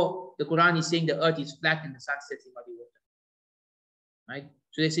 Therefore, the Quran is saying the earth is flat and the sun sets in muddy water. Right?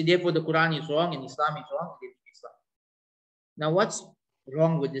 So they say, therefore, the Quran is wrong and Islam is wrong. And they leave Islam. Now, what's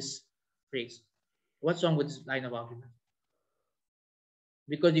wrong with this phrase? What's wrong with this line of argument?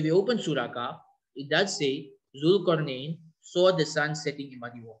 Because if you open Surah Kahf, it does say Zulqarnain saw the sun setting in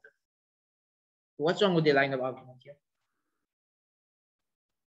muddy water. What's wrong with the line of argument here?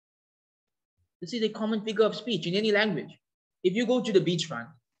 This is a common figure of speech in any language. If you go to the beachfront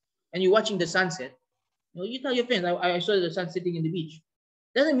and you're watching the sunset, you tell your friends, I saw the sun sitting in the beach.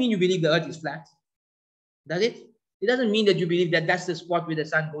 Doesn't mean you believe the earth is flat. Does it? It doesn't mean that you believe that that's the spot where the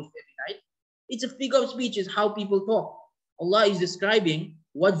sun goes every night. It's a figure of speech, it's how people talk. Allah is describing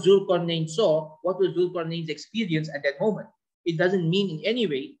what Zulqarnain saw, what was Zulqarnain's experience at that moment. It doesn't mean in any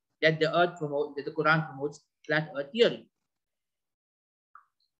way that the Quran promotes flat earth theory.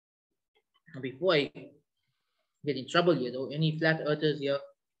 Before I get in trouble here, though, any flat earthers here,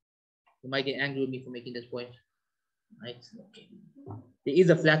 you might get angry with me for making this point. Right? Okay. There is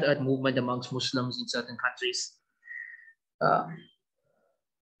a flat earth movement amongst Muslims in certain countries.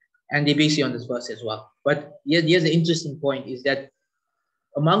 And they base it on this verse as well. But here's the interesting point is that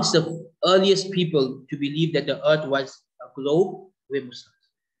amongst the earliest people to believe that the earth was a globe were Muslims.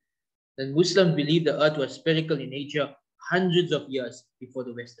 The Muslims believed the earth was spherical in nature hundreds of years before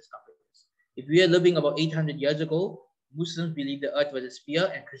the West discovered this. If we are living about 800 years ago, Muslims believed the earth was a sphere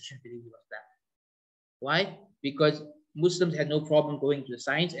and Christians believed it was flat. Why? Because Muslims had no problem going to the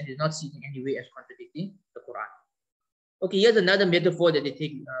science and did not see it in any way as contradicting the Quran. Okay, here's another metaphor that they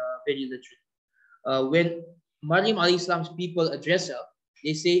take very literally. When Maryam alayhi salam's people address her,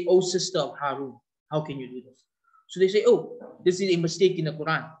 they say, "Oh, sister of Harun, how can you do this?" So they say, "Oh, this is a mistake in the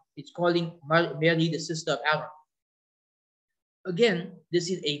Quran. It's calling Mary the sister of Aaron." Again, this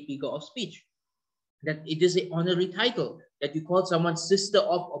is a figure of speech. That it is an honorary title that you call someone sister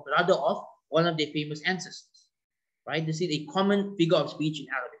of or brother of one of their famous ancestors. Right? This is a common figure of speech in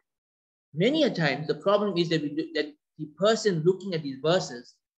Arabic. Many a times, the problem is that that the person looking at these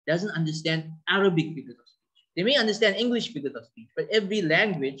verses doesn't understand Arabic figures of speech. They may understand English figures of speech, but every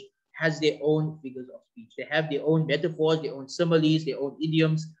language has their own figures of speech. They have their own metaphors, their own similes, their own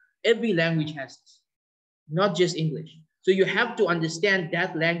idioms. Every language has this, not just English. So you have to understand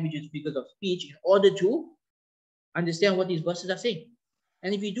that language's figures of speech in order to understand what these verses are saying.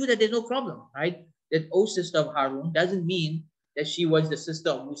 And if you do that, there's no problem, right? That, "Oh, sister of Harun," doesn't mean that she was the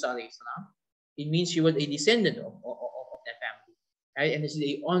sister of Musa alayhi salam. It means she was a descendant of that family, right? And this is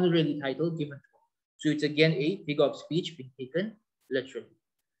a honorary title given to her. So it's again a figure of speech being taken literally.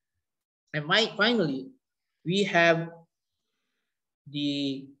 And finally, we have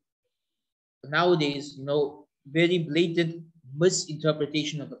the nowadays, very blatant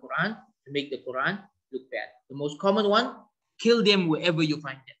misinterpretation of the Quran to make the Quran look bad. The most common one: kill them wherever you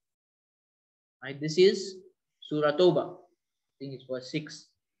find them. Right? This is Surah Tawbah. I think it's verse 6.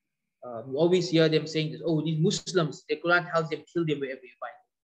 You always hear them saying this: "Oh, these Muslims, the Quran tells them kill them wherever you find them."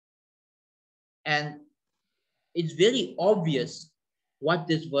 And it's very obvious what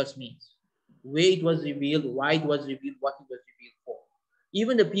this verse means, where it was revealed, why it was revealed, what it was revealed for.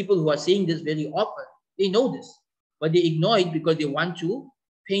 Even the people who are saying this very often, they know this, but they ignore it because they want to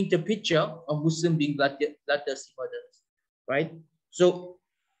paint a picture of Muslim being bloodthirsty murderers, right? So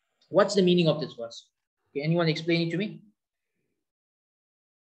what's the meaning of this verse? Can anyone explain it to me?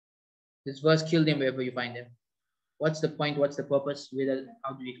 This verse, "kill them wherever you find them." What's the point? What's the purpose?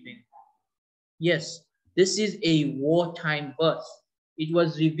 How do we explain it? Yes, this is a wartime verse. It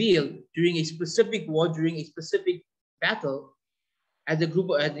was revealed during a specific war, during a specific battle, as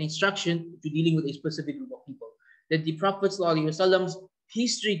an instruction to dealing with a specific group of people. That the Prophet ﷺ's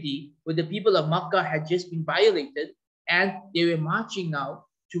peace treaty with the people of Makkah had just been violated, and they were marching now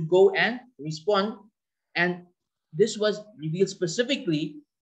to go and respond. And this was revealed specifically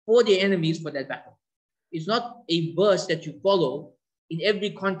for their enemies for that battle. It's not a verse that you follow in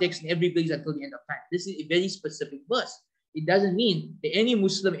every context, in every place until the end of time. This is a very specific verse. It doesn't mean that any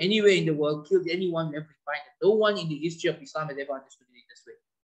Muslim anywhere in the world killed anyone wherever he finds it. No one in the history of Islam has ever understood it this way.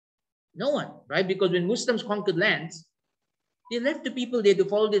 No one, right? Because when Muslims conquered lands, they left the people there to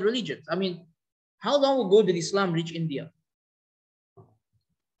follow their religions. I mean, how long ago did Islam reach India?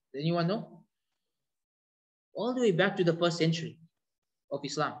 Does anyone know? All the way back to the 1st century of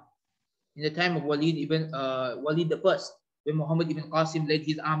Islam. In the time of Walid the First, when Muhammad ibn Qasim led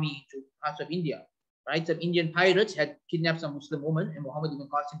his army into parts of India. Right? Some Indian pirates had kidnapped some Muslim women, and Muhammad ibn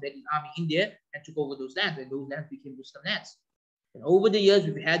Qasim led his army in there and took over those lands, and those lands became Muslim lands. And over the years,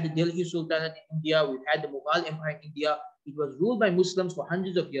 we've had the Delhi Sultanate in India, we've had the Mughal Empire in India. It was ruled by Muslims for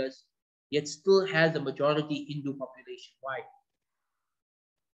hundreds of years, yet still has a majority Hindu population. Why?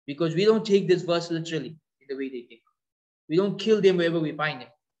 Because we don't take this verse literally in the way they take it. We don't kill them wherever we find them.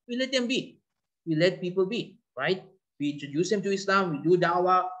 We let them be. We let people be, right? We introduce them to Islam, we do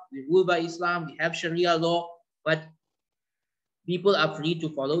da'wah, we rule by Islam, we have Sharia law, but people are free to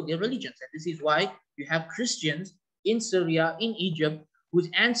follow their religions. And this is why you have Christians in Syria, in Egypt, whose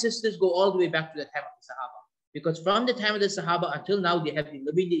ancestors go all the way back to the time of the Sahaba. Because from the time of the Sahaba until now, they have been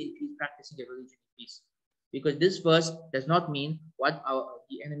living in peace, practicing their religion in peace. Because this verse does not mean what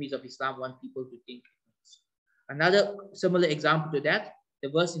the enemies of Islam want people to think it means. Another similar example to that, the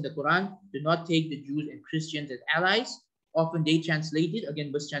verse in the Quran: "Do not take the Jews and Christians as allies." Often they translate it,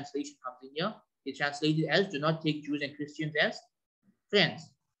 again, mistranslation comes in here. They translate it as, "Do not take Jews and Christians as friends."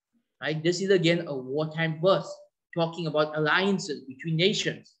 Right? This is again a wartime verse talking about alliances between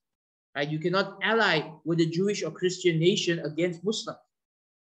nations. Right? You cannot ally with a Jewish or Christian nation against Muslims.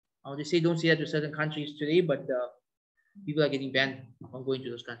 They say don't say that to certain countries today, but people are getting banned from going to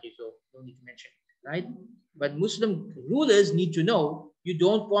those countries, so don't need to mention it, right? But Muslim rulers need to know you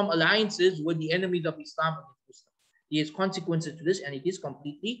don't form alliances with the enemies of Islam against Muslims. There is consequences to this, and it is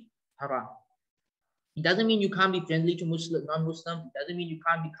completely haram. It doesn't mean you can't be friendly to non-Muslims. It doesn't mean you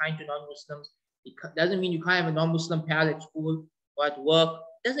can't be kind to non-Muslims. It doesn't mean you can't have a non-Muslim pal at school or at work.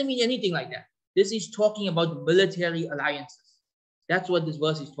 It doesn't mean anything like that. This is talking about military alliances. That's what this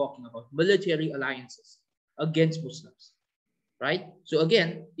verse is talking about, military alliances against Muslims, right? So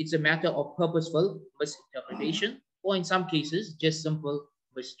again, it's a matter of purposeful misinterpretation, or in some cases, just simple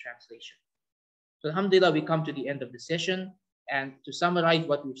mistranslation. So alhamdulillah, we come to the end of the session. And to summarize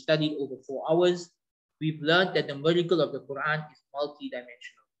what we've studied over 4 hours, we've learned that the miracle of the Quran is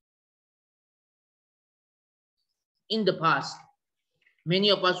multidimensional. In the past, many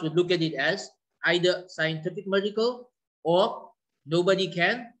of us would look at it as either scientific miracle or nobody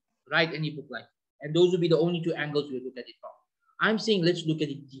can write any book like it. And those would be the only two angles we look at it from. I'm saying let's look at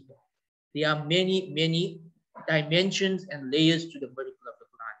it deeper. There are many, many dimensions and layers to the miracle of the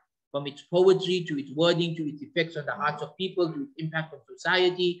Quran. From its poetry, to its wording, to its effects on the hearts of people, to its impact on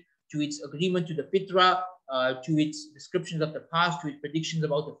society, to its agreement to the fitrah, to its descriptions of the past, to its predictions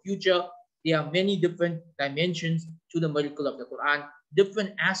about the future. There are many different dimensions to the miracle of the Quran.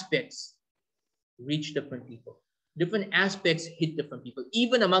 Different aspects reach different people. Different aspects hit different people.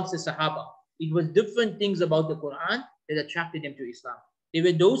 Even amongst the Sahaba, it was different things about the Quran that attracted them to Islam. There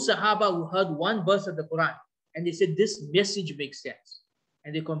were those Sahaba who heard one verse of the Quran and they said, this message makes sense.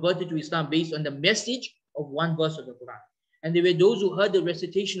 And they converted to Islam based on the message of one verse of the Quran. And there were those who heard the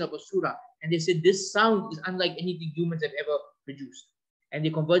recitation of a surah and they said, this sound is unlike anything humans have ever produced. And they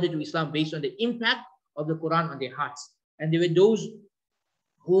converted to Islam based on the impact of the Quran on their hearts. And there were those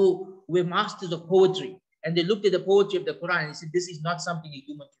who were masters of poetry and they looked at the poetry of the Quran and they said, this is not something a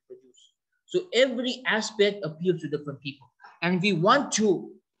human can produce. So every aspect appeals to different people. And if we want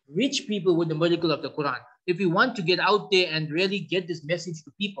to reach people with the miracle of the Quran, if we want to get out there and really get this message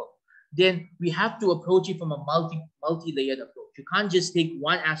to people, then we have to approach it from a multi-layered approach. You can't just take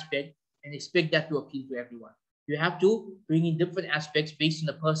one aspect and expect that to appeal to everyone. You have to bring in different aspects based on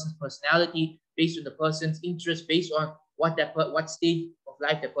the person's personality, based on the person's interest, based on what stage of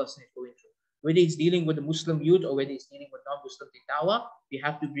life that person is going through. Whether it's dealing with the Muslim youth or whether it's dealing with non-Muslims in dawah, we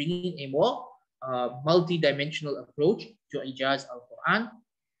have to bring in a more multi-dimensional approach to ijaz al-Quran.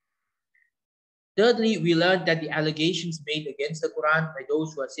 Thirdly, we learned that the allegations made against the Quran by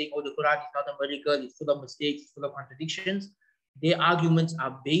those who are saying, oh, the Quran is not a miracle, it's full of mistakes, it's full of contradictions, their arguments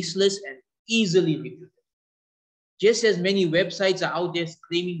are baseless and easily refuted. Just as many websites are out there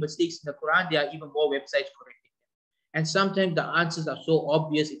claiming mistakes in the Quran, there are even more websites correcting them. And sometimes the answers are so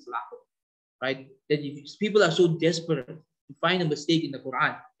obvious, it's laughable, right? That if people are so desperate to find a mistake in the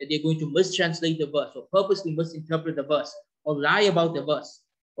Quran that they're going to mistranslate the verse or purposely misinterpret the verse or lie about the verse.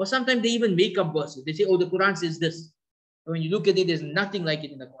 Or sometimes they even make up verses. They say, oh, the Quran says this. But when you look at it, there's nothing like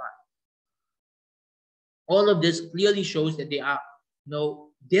it in the Quran. All of this clearly shows that they are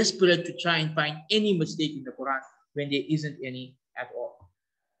desperate to try and find any mistake in the Quran when there isn't any at all.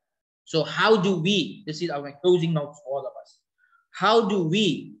 So how do we, this is our closing notes for all of us, how do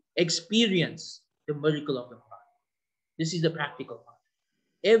we experience the miracle of the Quran? This is the practical part.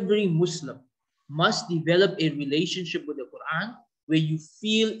 Every Muslim must develop a relationship with the Quran where you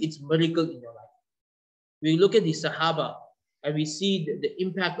feel its miracle in your life. We look at the Sahaba and we see the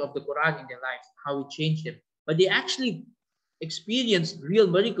impact of the Quran in their lives, how it changed them. But they actually experienced real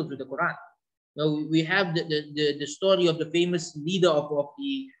miracles with the Quran. Now we have the story of the famous leader of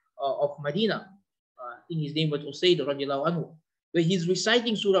Medina. I think his name was Usayd radiallahu anhu, where he's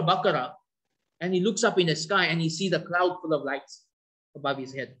reciting Surah Baqarah and he looks up in the sky and he sees a cloud full of lights above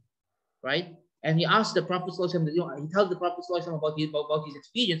his head, right? And he asks the Prophet ﷺ, he tells the Prophet ﷺ about his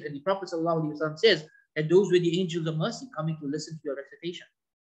experience, and the Prophet ﷺ says that those were the angels of mercy coming to listen to your recitation.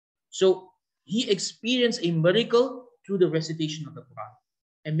 So he experienced a miracle through the recitation of the Quran,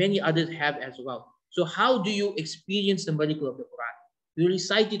 and many others have as well. So how do you experience the miracle of the Quran? You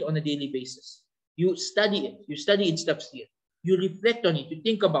recite it on a daily basis. You study it. You study its tafsir. You reflect on it. You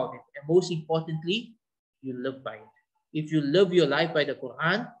think about it. And most importantly, you live by it. If you live your life by the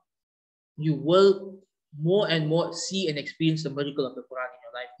Quran, you will more and more see and experience the miracle of the Quran in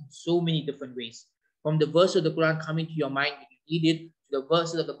your life in so many different ways. From the verse of the Quran coming to your mind when you need it, to the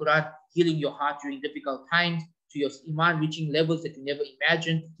verses of the Quran healing your heart during difficult times, to your iman reaching levels that you never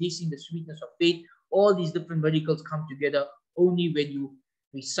imagined, tasting the sweetness of faith. All these different miracles come together only when you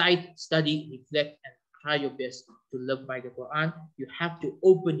recite, study, reflect, and try your best to live by the Quran. You have to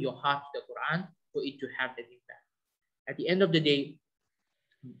open your heart to the Quran for it to have that impact. At the end of the day,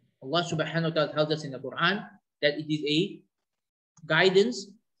 Allah subhanahu wa ta'ala tells us in the Quran that it is a guidance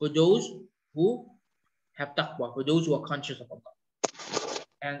for those who have taqwa, for those who are conscious of Allah.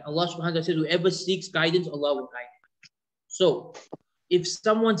 And Allah subhanahu wa ta'ala says, whoever seeks guidance, Allah will guide him. So, if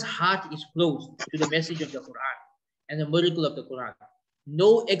someone's heart is closed to the message of the Quran and the miracle of the Quran,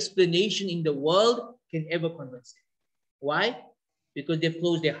 no explanation in the world can ever convince them. Why? Because they've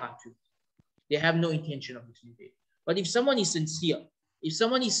closed their heart to it. They have no intention of listening to it. But if someone is sincere, if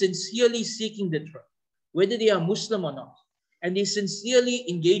someone is sincerely seeking the truth, whether they are Muslim or not, and they sincerely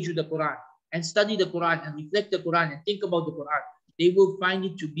engage with the Quran and study the Quran and reflect the Quran and think about the Quran, they will find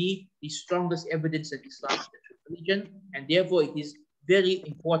it to be the strongest evidence that Islam is the true religion, and therefore it is very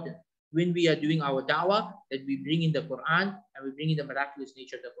important when we are doing our dawah that we bring in the Quran and we bring in the miraculous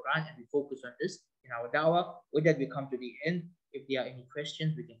nature of the Quran and we focus on this in our dawah. With that, we come to the end. If there are any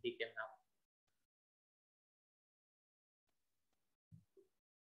questions, we can take them now.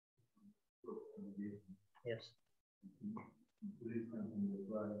 Yes.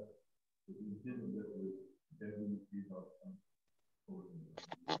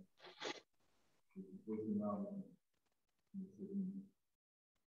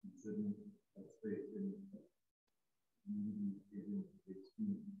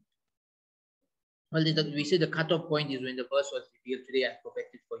 Well, we say the cutoff point is when the verse was revealed, today I have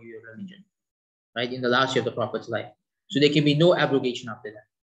perfected for you your religion, right? In the last year of the Prophet's life. So there can be no abrogation after that.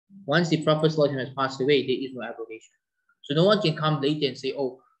 Once the Prophet has passed away, there is no abrogation. So no one can come later and say,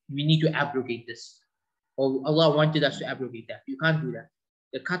 oh, we need to abrogate this. Or Allah wanted us to abrogate that. You can't do that.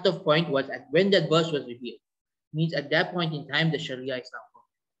 The cutoff point was at when that verse was revealed. Means at that point in time, the Sharia is now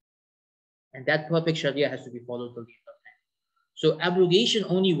perfect. And that perfect Sharia has to be followed till the end of time. So abrogation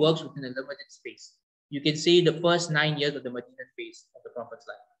only works within a limited space. You can say the first 9 years of the Medina phase of the Prophet's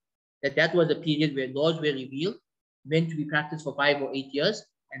life. That was a period where laws were revealed, meant to be practiced for 5 or 8 years,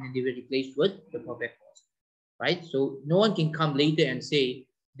 and then they were replaced with the perfect laws. Right? So no one can come later and say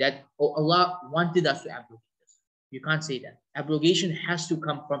that, oh, Allah wanted us to abrogate this. You can't say that. Abrogation has to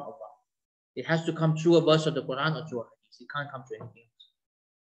come from Allah. It has to come through a verse of the Quran or through a hadith. It can't come through anything else.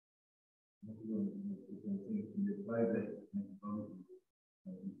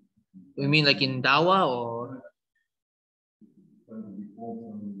 You mean like in dawah or?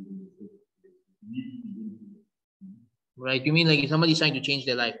 Right, you mean like if somebody's trying to change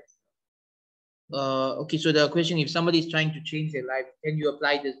their life? Okay, so the question, if somebody is trying to change their life, can you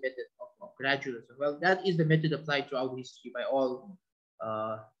apply this method of gradualism? Well, that is the method applied throughout history by all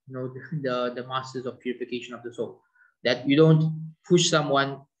the masters of purification of the soul. That you don't push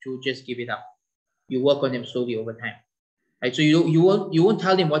someone to just give it up. You work on them slowly over time. Right? So you won't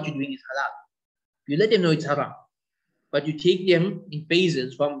tell them what you're doing is halal. You let them know it's haram. But you take them in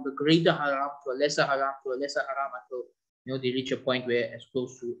phases from the greater haram to a lesser haram to a lesser haram until they reach a point where as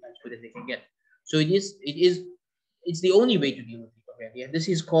close to as good as they can get. So it's the only way to deal with people really. And this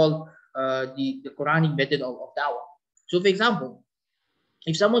is called the Quranic method of dawah. So for example,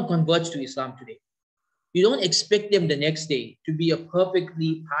 if someone converts to Islam today, you don't expect them the next day to be a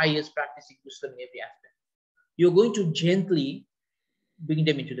perfectly pious, practicing Muslim in every aspect. You're going to gently bring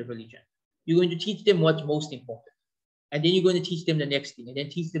them into the religion. You're going to teach them what's most important. And then you're going to teach them the next thing, and then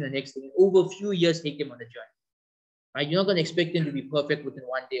teach them the next thing. And over a few years, take them on the journey. Right? You're not going to expect them to be perfect within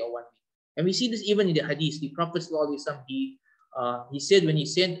 1 day or 1 week. And we see this even in the hadith. The Prophet he said when he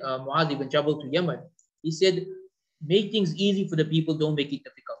sent Muaz ibn Jabal to Yemen, he said, make things easy for the people, don't make it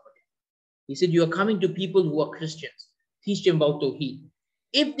difficult for them. He said, you are coming to people who are Christians. Teach them about Tawheed.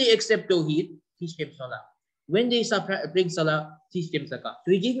 If they accept Tawheed, teach them Salah. When they bring Salah, teach them Zakah.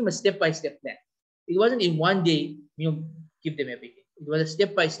 So he gave him a step-by-step plan. It wasn't in 1 day, give them everything. It was a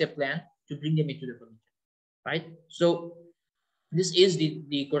step-by-step plan to bring them into the religion. Right? So this is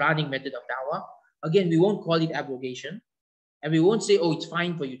the Quranic method of dawah. Again, we won't call it abrogation. And we won't say, oh, it's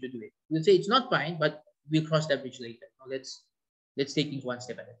fine for you to do it. We'll say it's not fine, but we'll cross that bridge later. Now let's take things one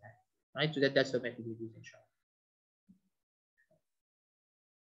step at a time. Right? So that's the method we use, inshallah.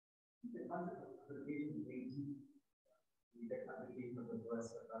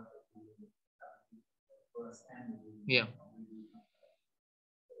 Yeah.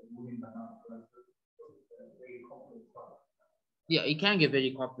 Yeah, it can get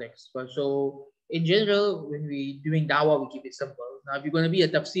very complex. But so in general, when we're doing dawah, we keep it simple. Now, if you're going to be a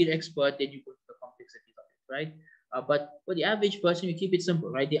tafsir expert, then you go to the complexities of it, right? But for the average person, we keep it simple,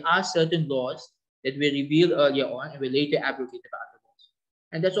 right? There are certain laws that were revealed earlier on and were later abrogated by other laws.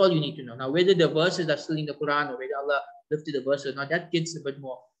 And that's all you need to know. Now, whether the verses are still in the Quran or whether Allah lifted the verses or not, that gets a bit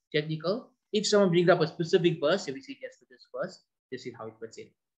more technical. If someone brings up a specific verse, if we say yes to this verse, this is how it fits in.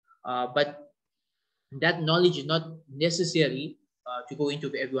 But that knowledge is not necessary to go into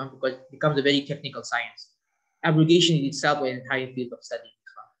for everyone because it becomes a very technical science. Abrogation in itself is an entire field of study.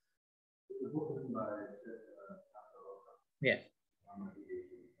 Yeah.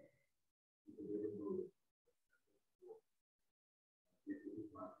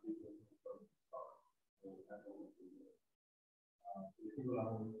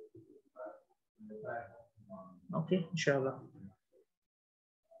 Okay, inshallah.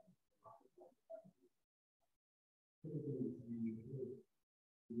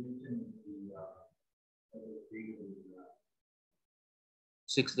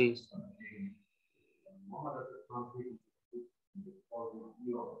 Six days.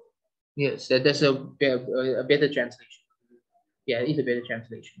 Yes, that's a better translation. Yeah, it's a better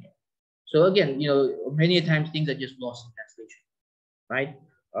translation. Yeah. So again, many times things are just lost in translation, right?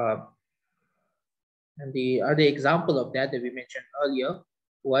 And the other example of that we mentioned earlier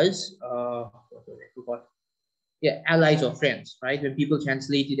was I forgot. Yeah, allies or friends, right? When people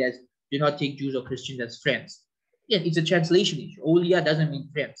translate it as do not take Jews or Christians as friends. Yeah, it's a translation issue. Awliya doesn't mean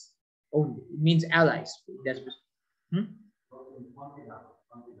friends only. It means allies. That's hmm?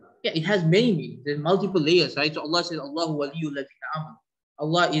 Yeah, it has many meanings. There's multiple layers, right? So Allah says, Allahu waliyul ladina aman.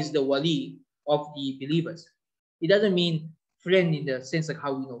 Allah is the wali of the believers. It doesn't mean friend in the sense like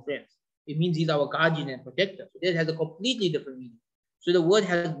how we know friends. It means he's our guardian and protector. So that has a completely different meaning. So the word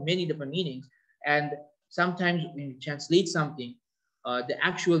has many different meanings. And sometimes when you translate something, the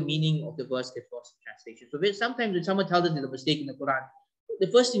actual meaning of the verse gets lost in translation. So sometimes when someone tells us there's a mistake in the Quran, the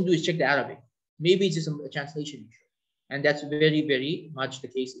first thing to do is check the Arabic. Maybe it's just a translation issue. And that's very, very much the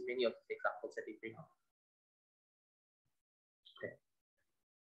case in many of the examples that they bring up.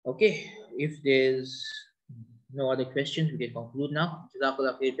 Okay, if there's no other questions, we can conclude now.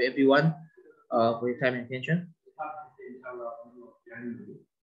 Jazakallah khair for everyone for your time and attention.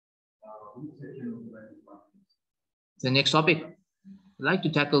 The next topic, I'd like to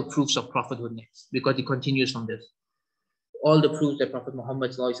tackle proofs of prophethood next because it continues from this. All the proofs that Prophet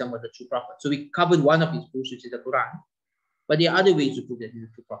Muhammad was the true prophet. So we covered one of these proofs, which is the Quran. But there are other ways to prove that he's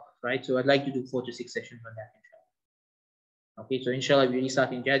a true prophet, right? So I'd like to do 4 to 6 sessions on that, inshallah. Okay, so inshallah, we really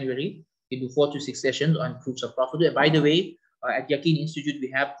start in January. We do 4 to 6 sessions on proofs of prophethood. And by the way, at Yaqeen Institute, we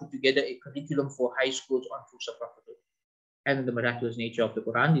have put together a curriculum for high schools on proofs of prophethood and the miraculous nature of the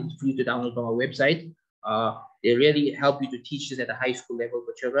Quran. It's free to download from our website. They really help you to teach this at a high school level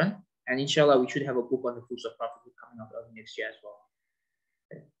for children. And inshallah, we should have a book on the proofs of prophethood coming up early next year as well.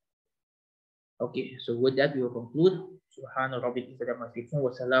 Okay, so with that, we will conclude. Subhana rabbika rabbil izzati amma yasifun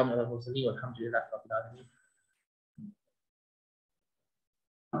wa salamun ala al-mursalin walhamdulillahi rabbil alamin.